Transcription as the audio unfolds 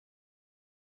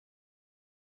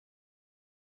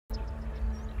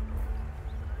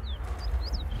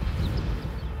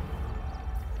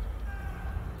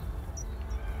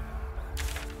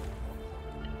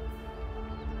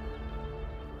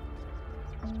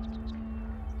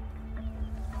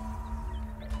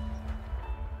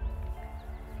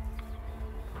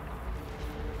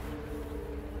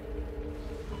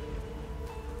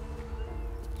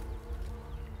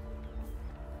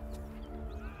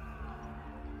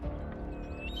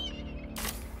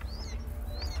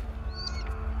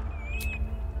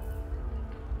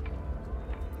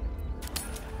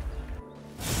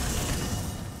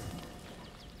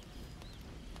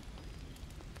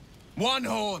One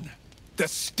horn. The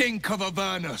stink of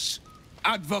Avernus.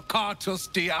 Advocatus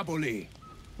diaboli.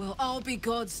 Well, I'll be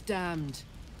God's damned.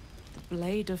 The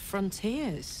blade of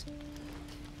frontiers.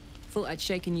 Thought I'd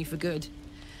shaken you for good.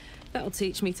 That'll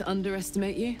teach me to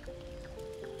underestimate you.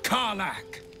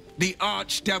 Karlach, the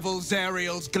archdevil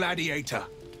Zariel's gladiator.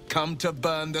 Come to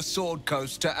burn the Sword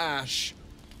Coast to ash.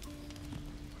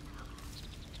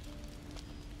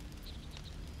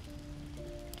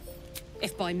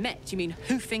 If by met you mean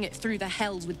hoofing it through the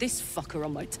hells with this fucker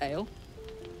on my tail.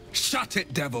 Shut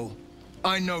it, devil.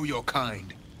 I know your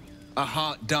kind. A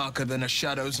heart darker than a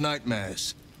shadow's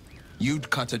nightmares.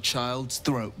 You'd cut a child's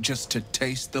throat just to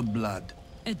taste the blood.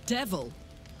 A devil?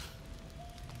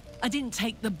 I didn't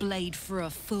take the blade for a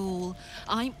fool.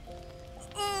 I'm...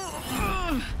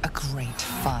 A great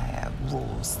fire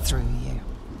roars through you.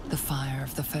 The fire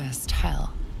of the first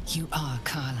hell. You are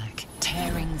Karlach,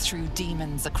 tearing through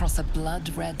demons across a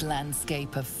blood-red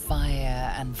landscape of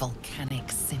fire and volcanic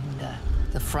cinder.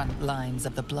 The front lines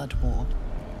of the Blood War.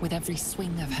 With every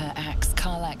swing of her axe,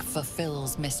 Karlach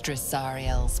fulfills Mistress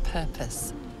Zariel's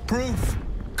purpose. Proof!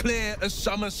 Clear as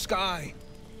summer sky.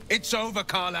 It's over,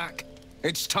 Karlach.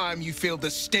 It's time you feel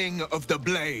the sting of the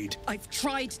blade. I've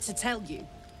tried to tell you.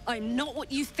 I'm not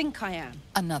what you think I am.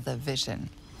 Another vision.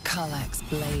 Karlach's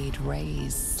blade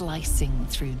rays slicing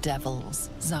through devils,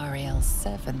 Zariel's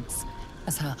servants,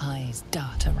 as her eyes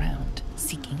dart around,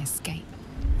 seeking escape.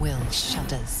 Will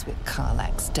shudders with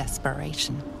Karlach's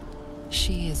desperation.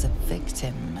 She is a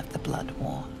victim of the Blood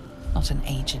War, not an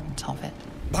agent of it.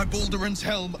 By Baldur's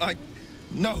helm,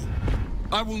 No,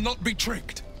 I will not be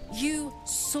tricked. You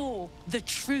saw the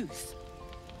truth.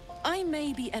 I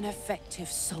may be an effective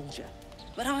soldier,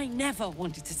 but I never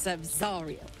wanted to serve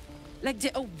Zariel. Legged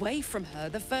it away from her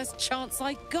the first chance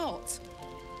I got.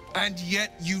 And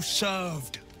yet you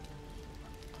served.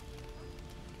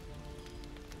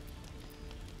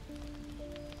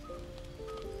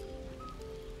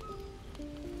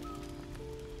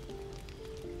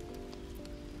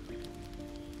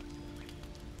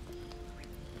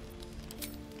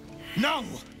 No!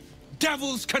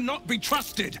 Devils cannot be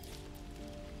trusted!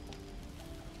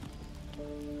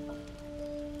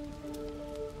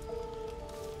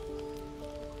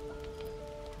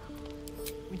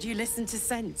 Would you listen to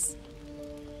sense?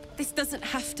 This doesn't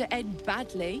have to end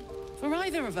badly, for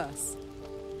either of us.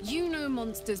 You know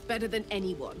monsters better than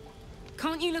anyone.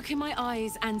 Can't you look in my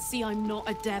eyes and see I'm not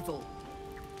a devil?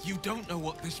 You don't know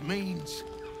what this means.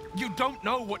 You don't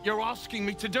know what you're asking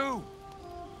me to do.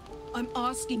 I'm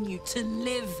asking you to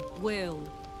live, Will.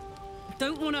 I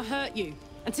don't want to hurt you.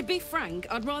 And to be frank,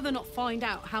 I'd rather not find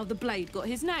out how the blade got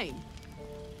his name.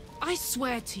 I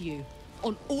swear to you,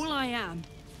 on all I am,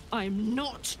 I'm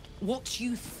not what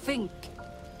you think.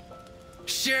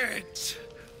 Shit!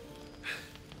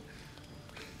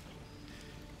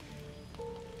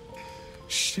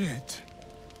 Shit.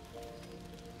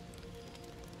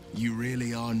 You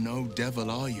really are no devil,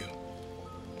 are you?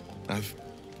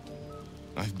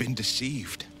 I've been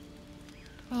deceived.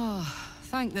 Oh,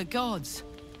 thank the gods.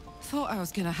 Thought I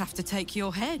was gonna have to take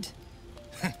your head.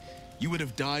 You would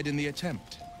have died in the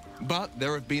attempt. But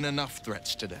there have been enough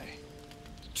threats today.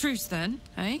 Truce then,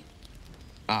 eh?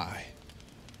 Aye.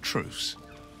 Truce.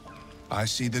 I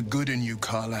see the good in you,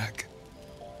 Karlach.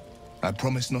 I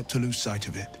promise not to lose sight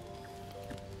of it.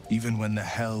 Even when the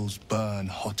hells burn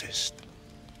hottest.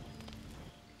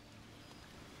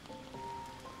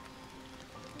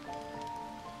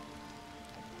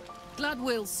 Glad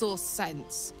Will saw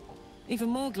sense. Even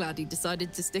more glad he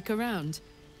decided to stick around.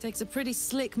 Takes a pretty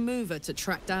slick mover to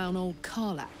track down old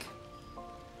Karlach.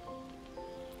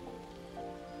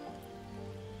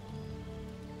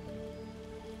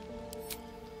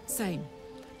 Same.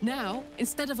 Now,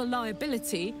 instead of a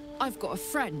liability, I've got a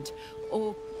friend.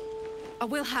 Or I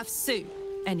will have Sue,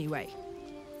 anyway.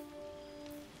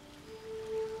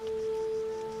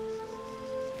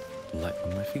 Light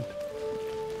on my feet.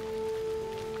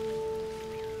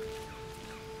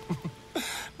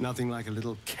 Nothing like a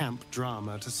little camp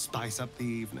drama to spice up the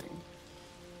evening.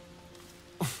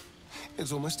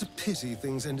 It's almost a pity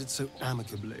things ended so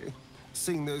amicably.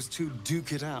 Seeing those two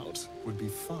duke it out would be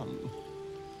fun.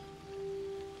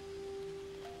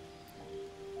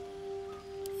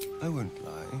 I won't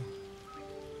lie.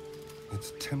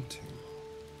 It's tempting.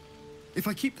 If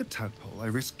I keep the tadpole, I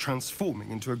risk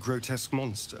transforming into a grotesque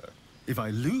monster. If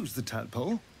I lose the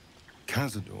tadpole,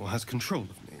 Cazador has control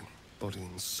of me, body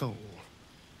and soul,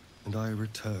 and I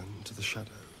return to the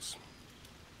shadows.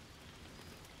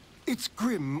 It's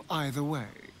grim either way.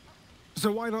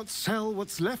 So why not sell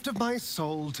what's left of my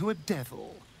soul to a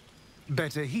devil?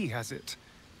 Better he has it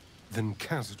than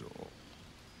Cazador.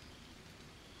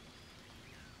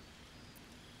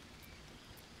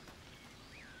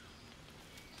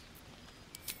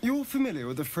 You're familiar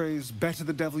with the phrase, better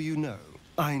the devil you know?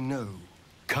 I know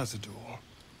Cazador.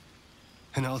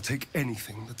 And I'll take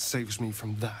anything that saves me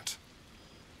from that.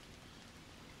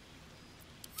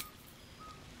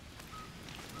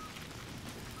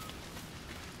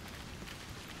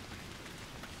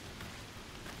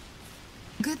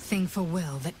 Good thing for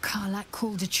Will that Karlach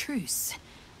called a truce.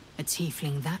 A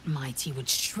tiefling that mighty would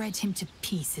shred him to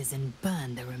pieces and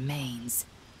burn the remains.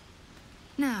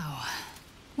 Now,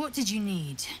 what did you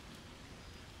need?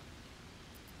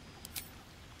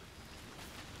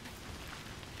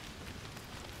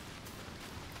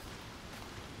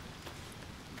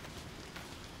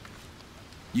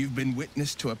 You've been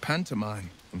witness to a pantomime,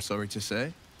 I'm sorry to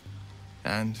say.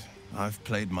 And I've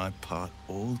played my part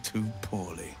all too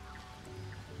poorly.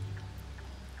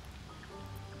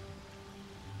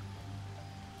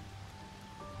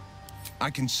 I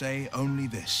can say only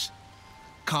this.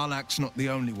 Karlach's not the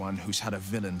only one who's had a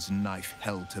villain's knife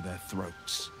held to their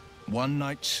throats. One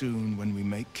night soon, when we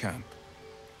make camp,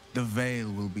 the veil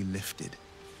will be lifted,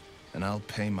 and I'll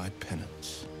pay my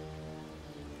penance.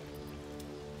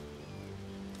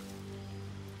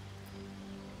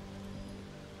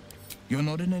 You're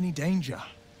not in any danger,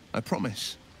 I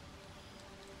promise.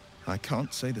 I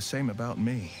can't say the same about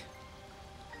me.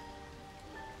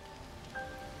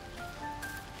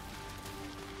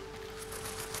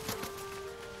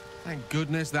 Thank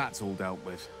goodness that's all dealt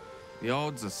with. The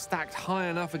odds are stacked high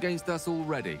enough against us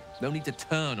already. No need to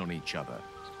turn on each other.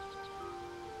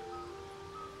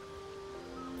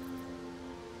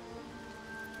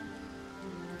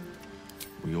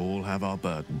 We all have our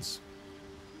burdens,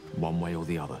 one way or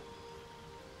the other.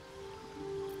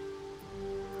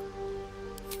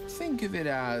 Think of it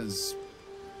as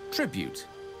tribute.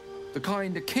 The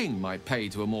kind a king might pay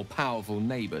to a more powerful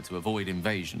neighbor to avoid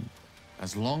invasion.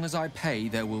 As long as I pay,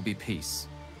 there will be peace.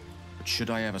 But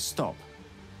should I ever stop,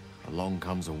 along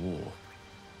comes a war.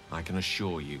 I can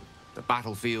assure you, the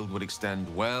battlefield would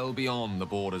extend well beyond the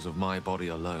borders of my body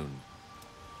alone.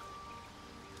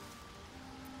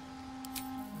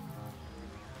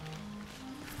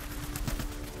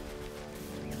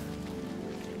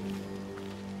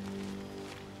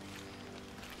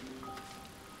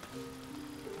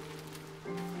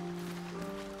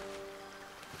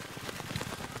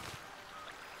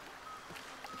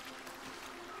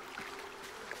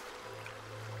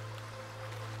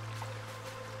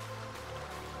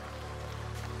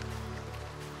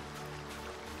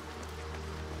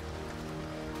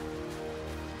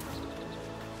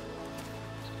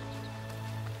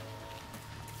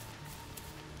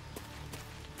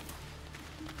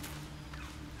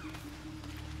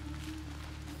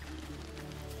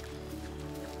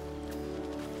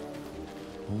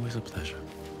 Always a pleasure.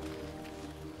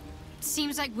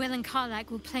 Seems like Will and Karlach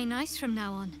will play nice from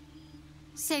now on.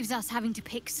 Saves us having to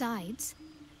pick sides.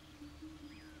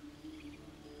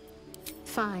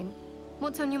 Fine.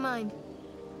 What's on your mind?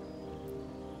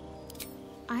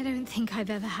 I don't think I've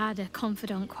ever had a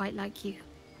confidant quite like you.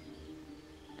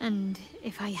 And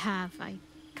if I have, I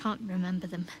can't remember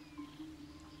them.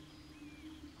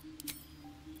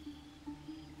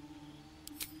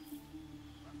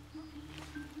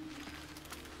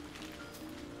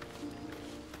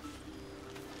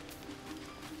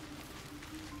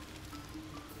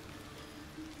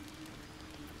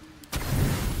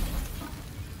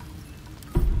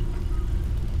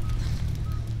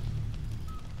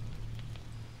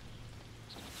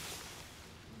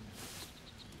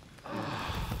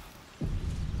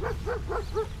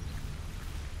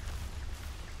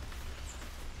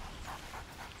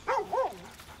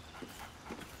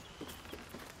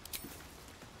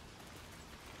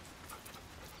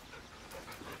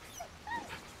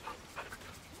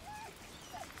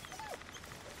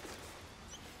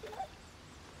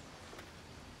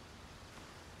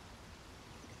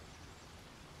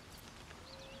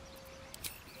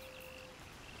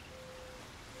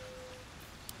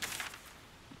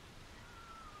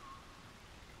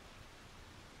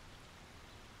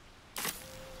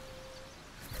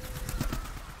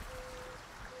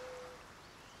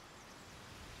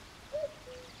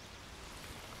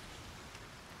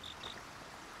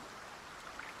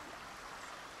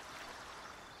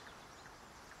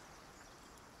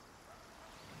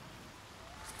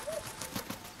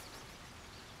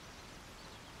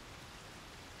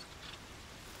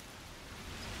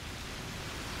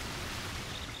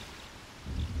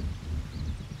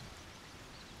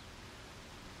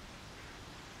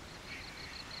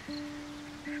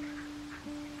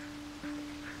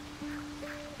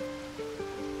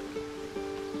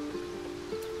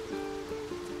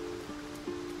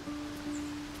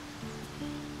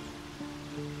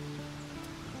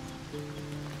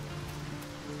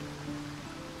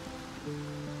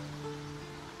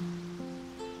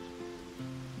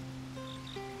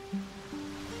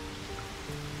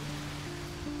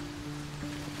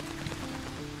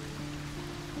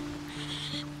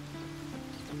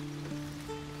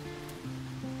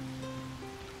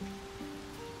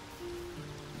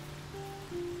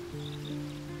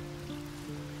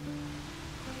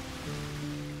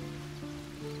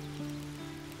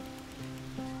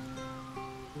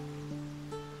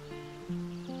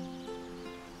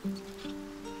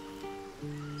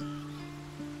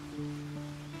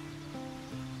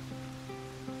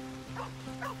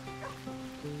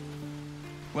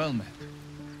 Well met.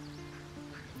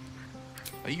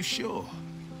 Are you sure?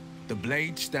 The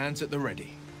blade stands at the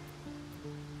ready.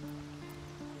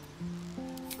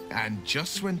 And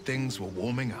just when things were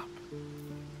warming up.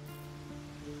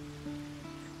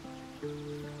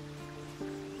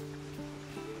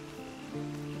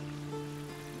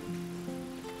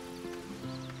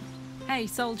 Hey,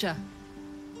 soldier.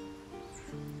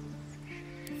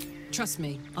 Trust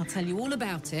me, I'll tell you all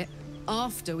about it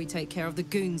after we take care of the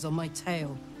goons on my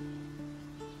tail.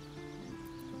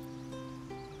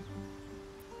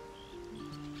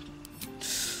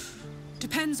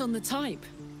 Depends on the type.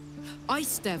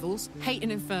 Ice devils hate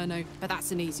an inferno, but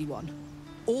that's an easy one.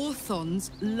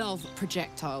 Orthons love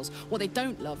projectiles. What they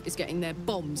don't love is getting their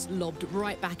bombs lobbed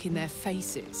right back in their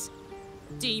faces.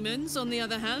 Demons, on the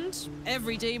other hand,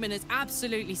 every demon is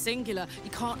absolutely singular. You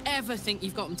can't ever think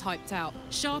you've got them typed out.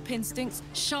 Sharp instincts,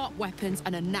 sharp weapons,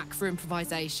 and a knack for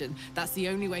improvisation. That's the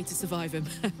only way to survive them.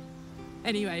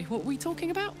 Anyway, what were we talking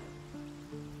about?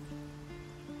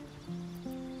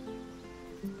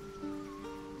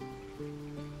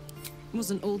 It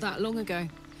wasn't all that long ago.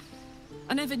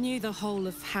 I never knew the whole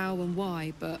of how and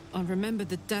why, but I remember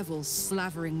the devils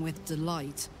slavering with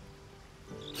delight.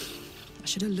 I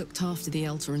should have looked after the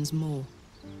Elterans more.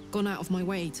 Gone out of my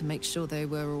way to make sure they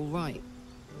were all right.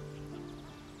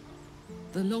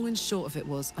 The long and short of it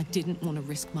was, I didn't want to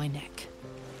risk my neck.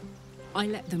 I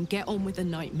let them get on with the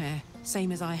nightmare,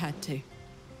 same as I had to.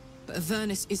 But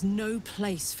Avernus is no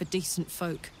place for decent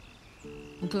folk.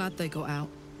 I'm glad they got out.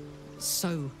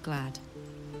 So glad.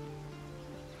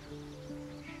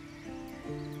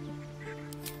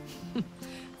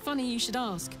 Funny you should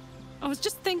ask. I was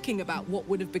just thinking about what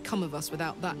would have become of us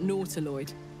without that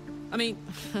Nautiloid. I mean,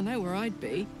 I know where I'd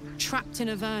be. Trapped in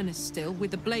Avernus still, with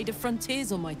the Blade of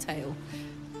Frontiers on my tail.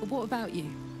 But what about you?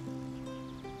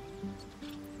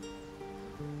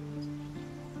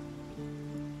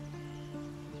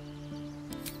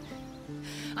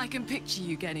 I can picture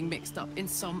you getting mixed up in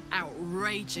some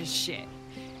outrageous shit.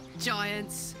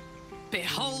 Giants,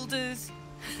 beholders,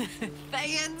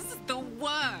 Thayans, the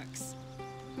works.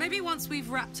 Maybe once we've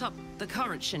wrapped up the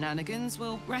current shenanigans,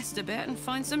 we'll rest a bit and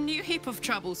find some new heap of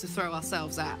troubles to throw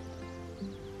ourselves at.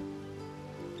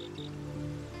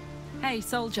 Hey,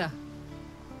 soldier.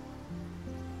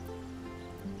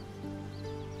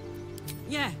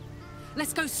 Yeah,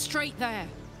 let's go straight there.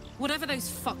 Whatever those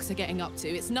fucks are getting up to,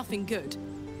 it's nothing good.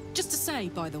 Just to say,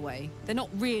 by the way, they're not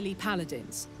really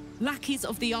paladins. Lackeys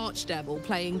of the Archdevil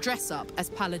playing dress-up as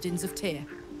paladins of Tyr.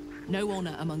 No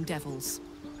honor among devils.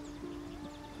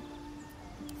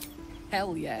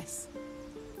 Hell yes.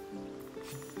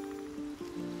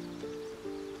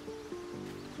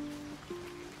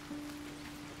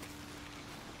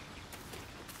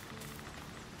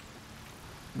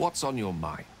 What's on your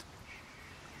mind?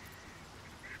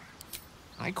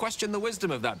 I question the wisdom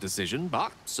of that decision,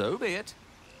 but so be it.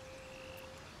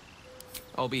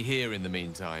 I'll be here in the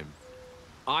meantime,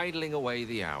 idling away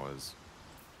the hours.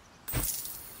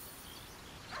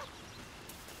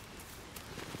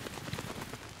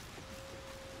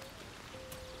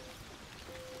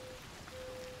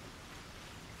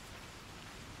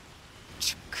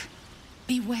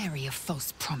 Be wary of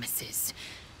false promises.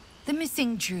 The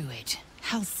missing druid,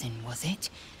 Halsin, was it?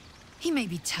 He may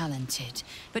be talented,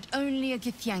 but only a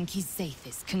Githyanki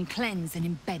Zathis can cleanse an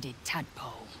embedded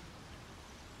tadpole.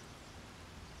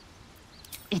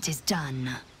 It is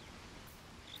done.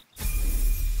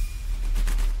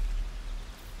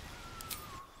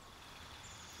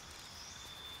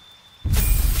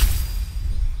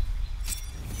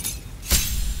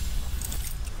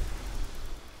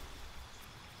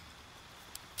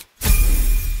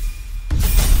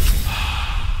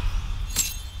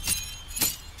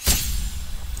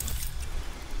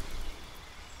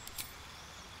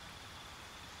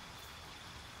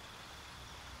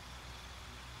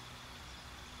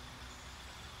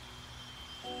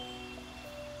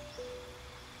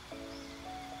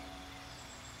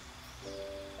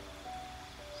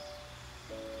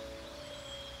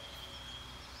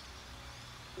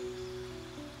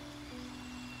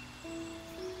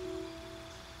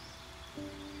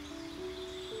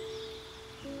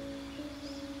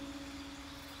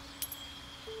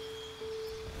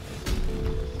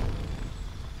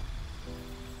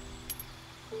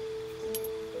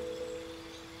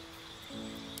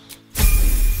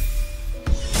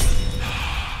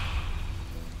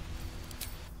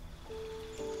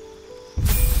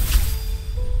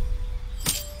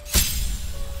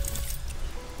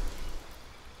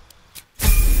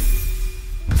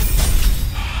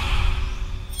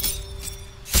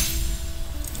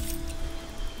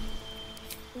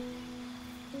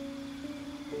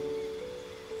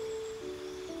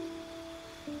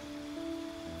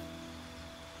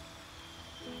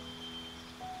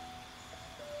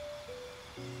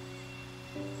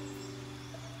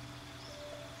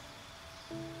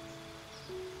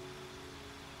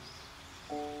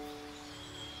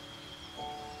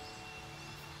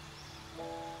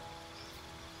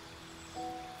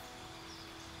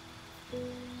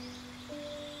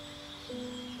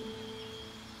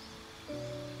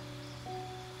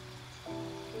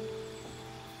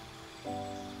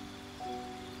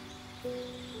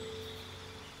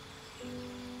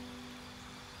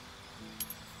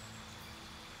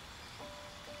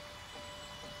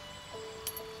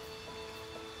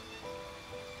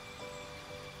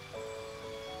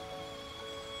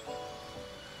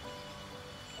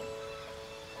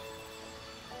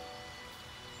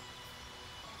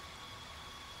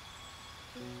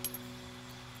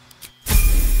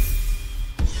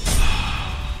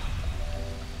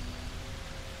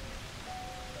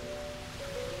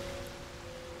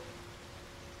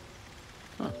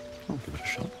 I'll give it a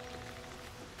shot.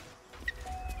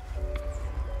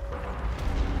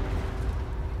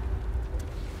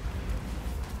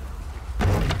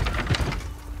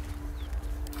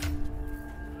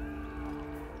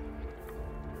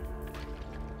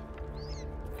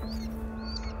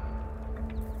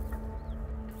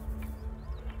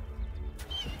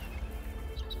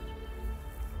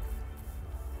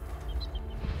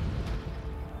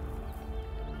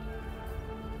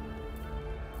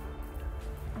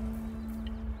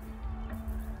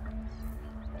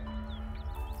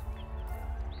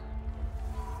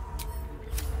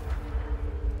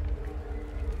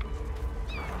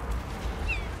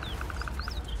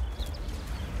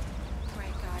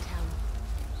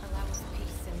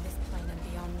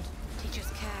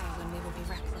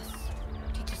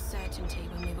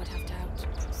 When we would have doubt.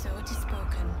 So it is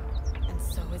spoken, and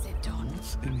so is it done.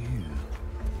 What's in here?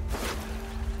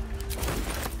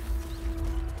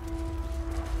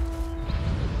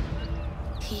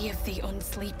 He of the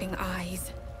unsleeping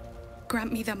eyes,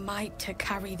 grant me the might to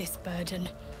carry this burden.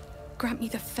 Grant me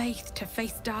the faith to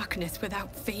face darkness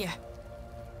without fear.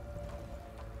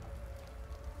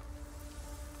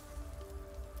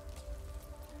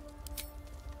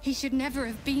 He should never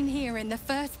have been here in the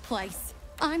first place.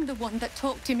 I'm the one that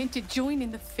talked him into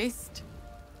joining the Fist.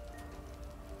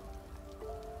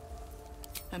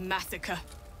 A massacre.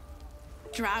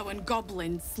 Drow and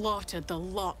goblins slaughtered the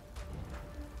lot.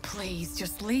 Please,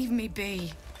 just leave me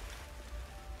be.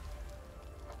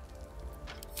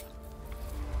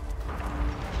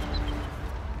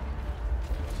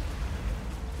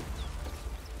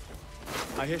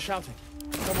 I hear shouting.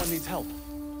 Someone needs help.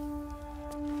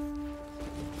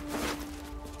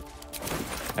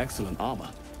 Excellent armor.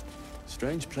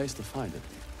 Strange place to find it.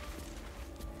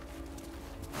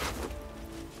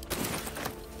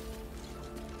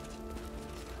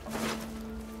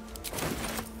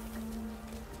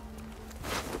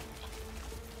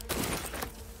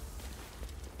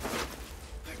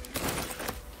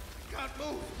 Can't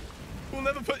move. We'll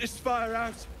never put this fire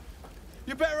out.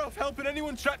 You're better off helping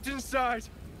anyone trapped inside.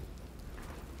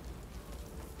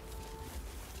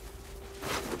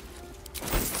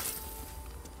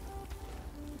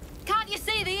 Can't you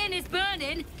see the inn is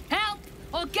burning? Help,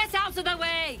 or get out of the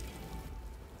way!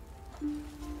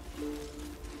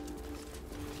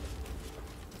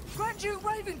 Grand Duke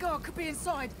Ravengard could be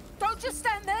inside. Don't just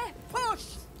stand there.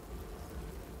 Push!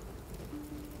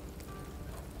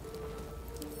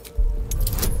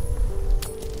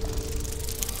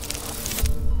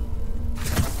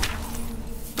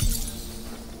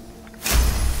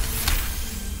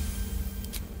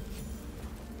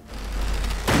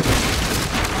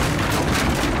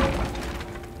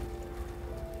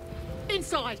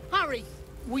 Inside, hurry!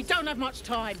 We don't have much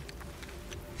time.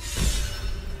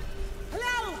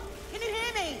 Hello? Can you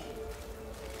hear me?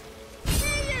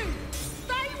 Hear you!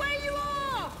 Stay where you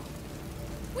are!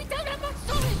 We don't have much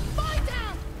time! Find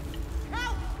out!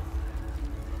 Help!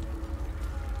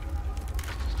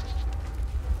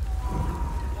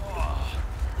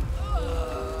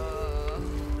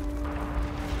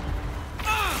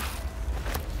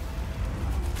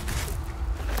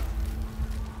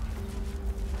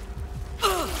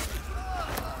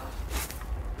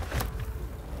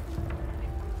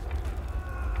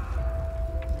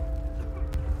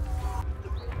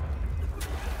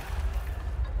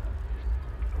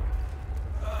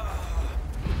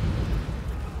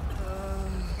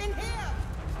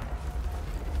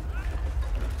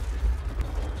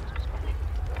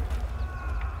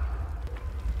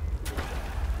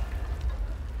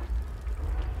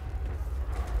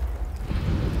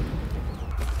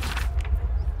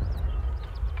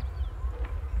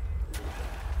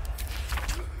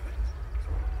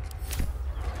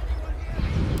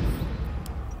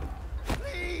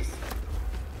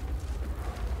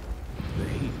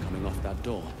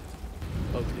 Door.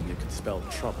 Opening it could spell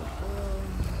trouble.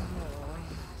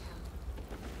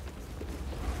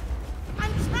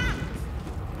 I'm trapped!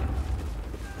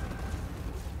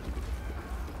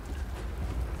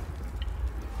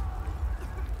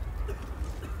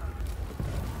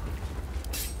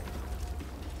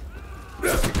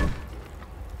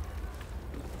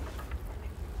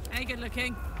 Hey, good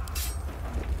looking.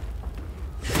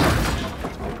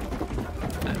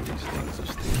 And these things are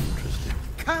still interesting.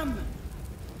 Come!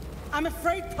 I'm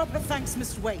afraid proper thanks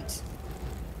must wait.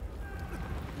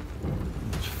 How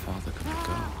much farther can we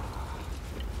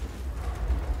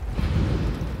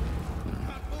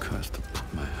go? Cursed to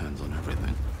put my hands on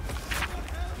everything.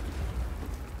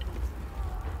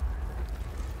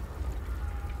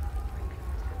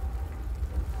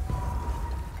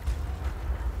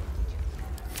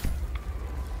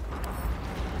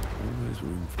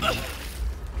 room for me.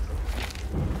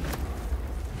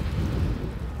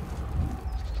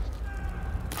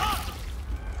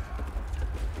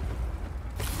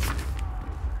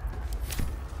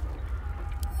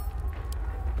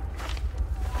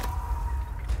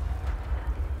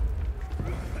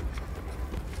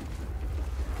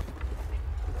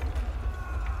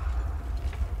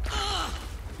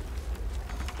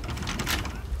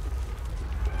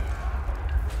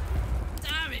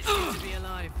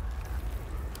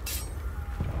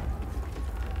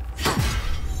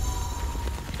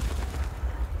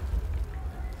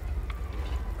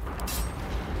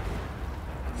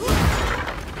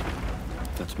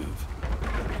 Let's move.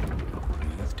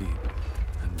 Breathe deep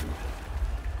and move.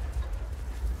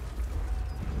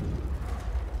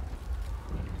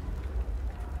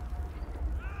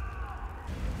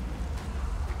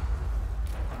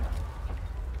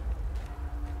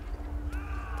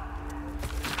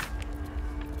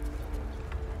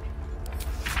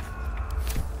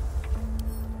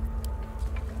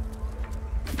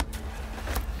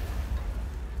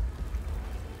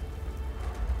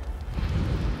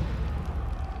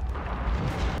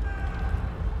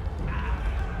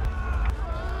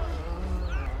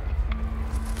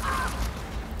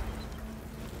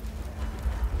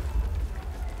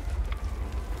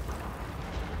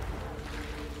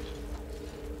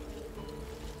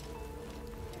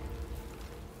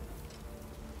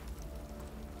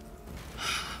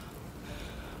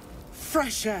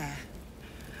 Fresh air.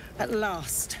 At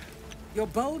last. Your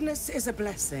boldness is a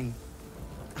blessing.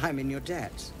 I'm in your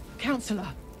debt. Counselor,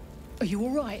 are you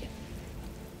all right?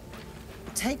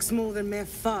 It takes more than mere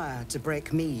fire to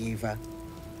break me, Eva.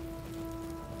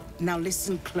 Now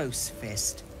listen close,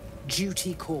 Fist.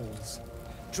 Duty calls.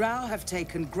 Drow have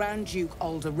taken Grand Duke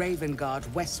Alder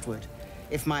Ravengard westward,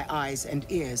 if my eyes and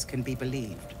ears can be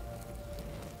believed.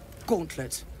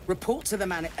 Gauntlet, report to the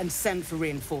man and send for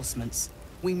reinforcements.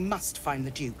 We must find the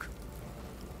Duke.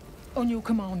 On your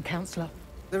command, Counselor.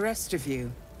 The rest of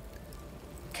you,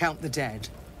 count the dead.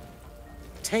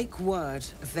 Take word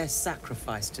of their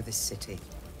sacrifice to this city.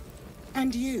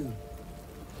 And you,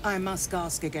 I must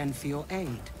ask again for your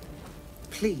aid.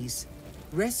 Please,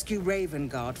 rescue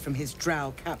Ravengard from his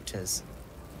drow captors.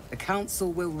 The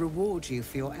Council will reward you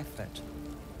for your effort.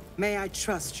 May I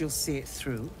trust you'll see it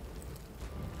through?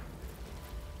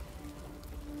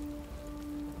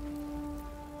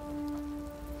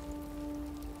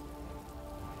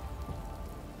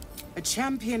 A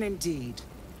champion indeed.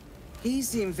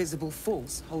 He's the invisible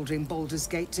force holding Baldur's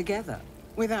Gate together.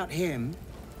 Without him,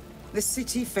 the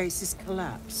city faces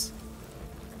collapse.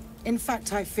 In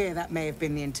fact, I fear that may have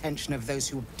been the intention of those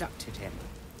who abducted him.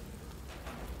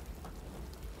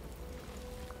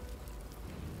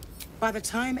 By the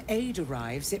time aid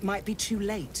arrives, it might be too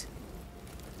late.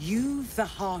 You've the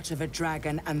heart of a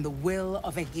dragon and the will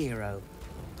of a hero.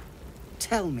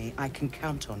 Tell me I can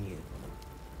count on you.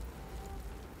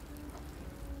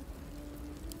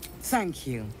 Thank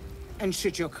you. And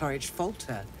should your courage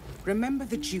falter, remember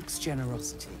the Duke's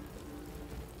generosity.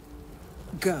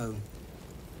 Go.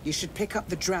 You should pick up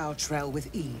the Drow trail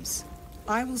with ease.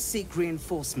 I will seek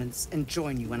reinforcements and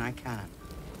join you when I can.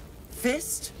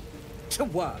 Fist, to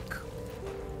work.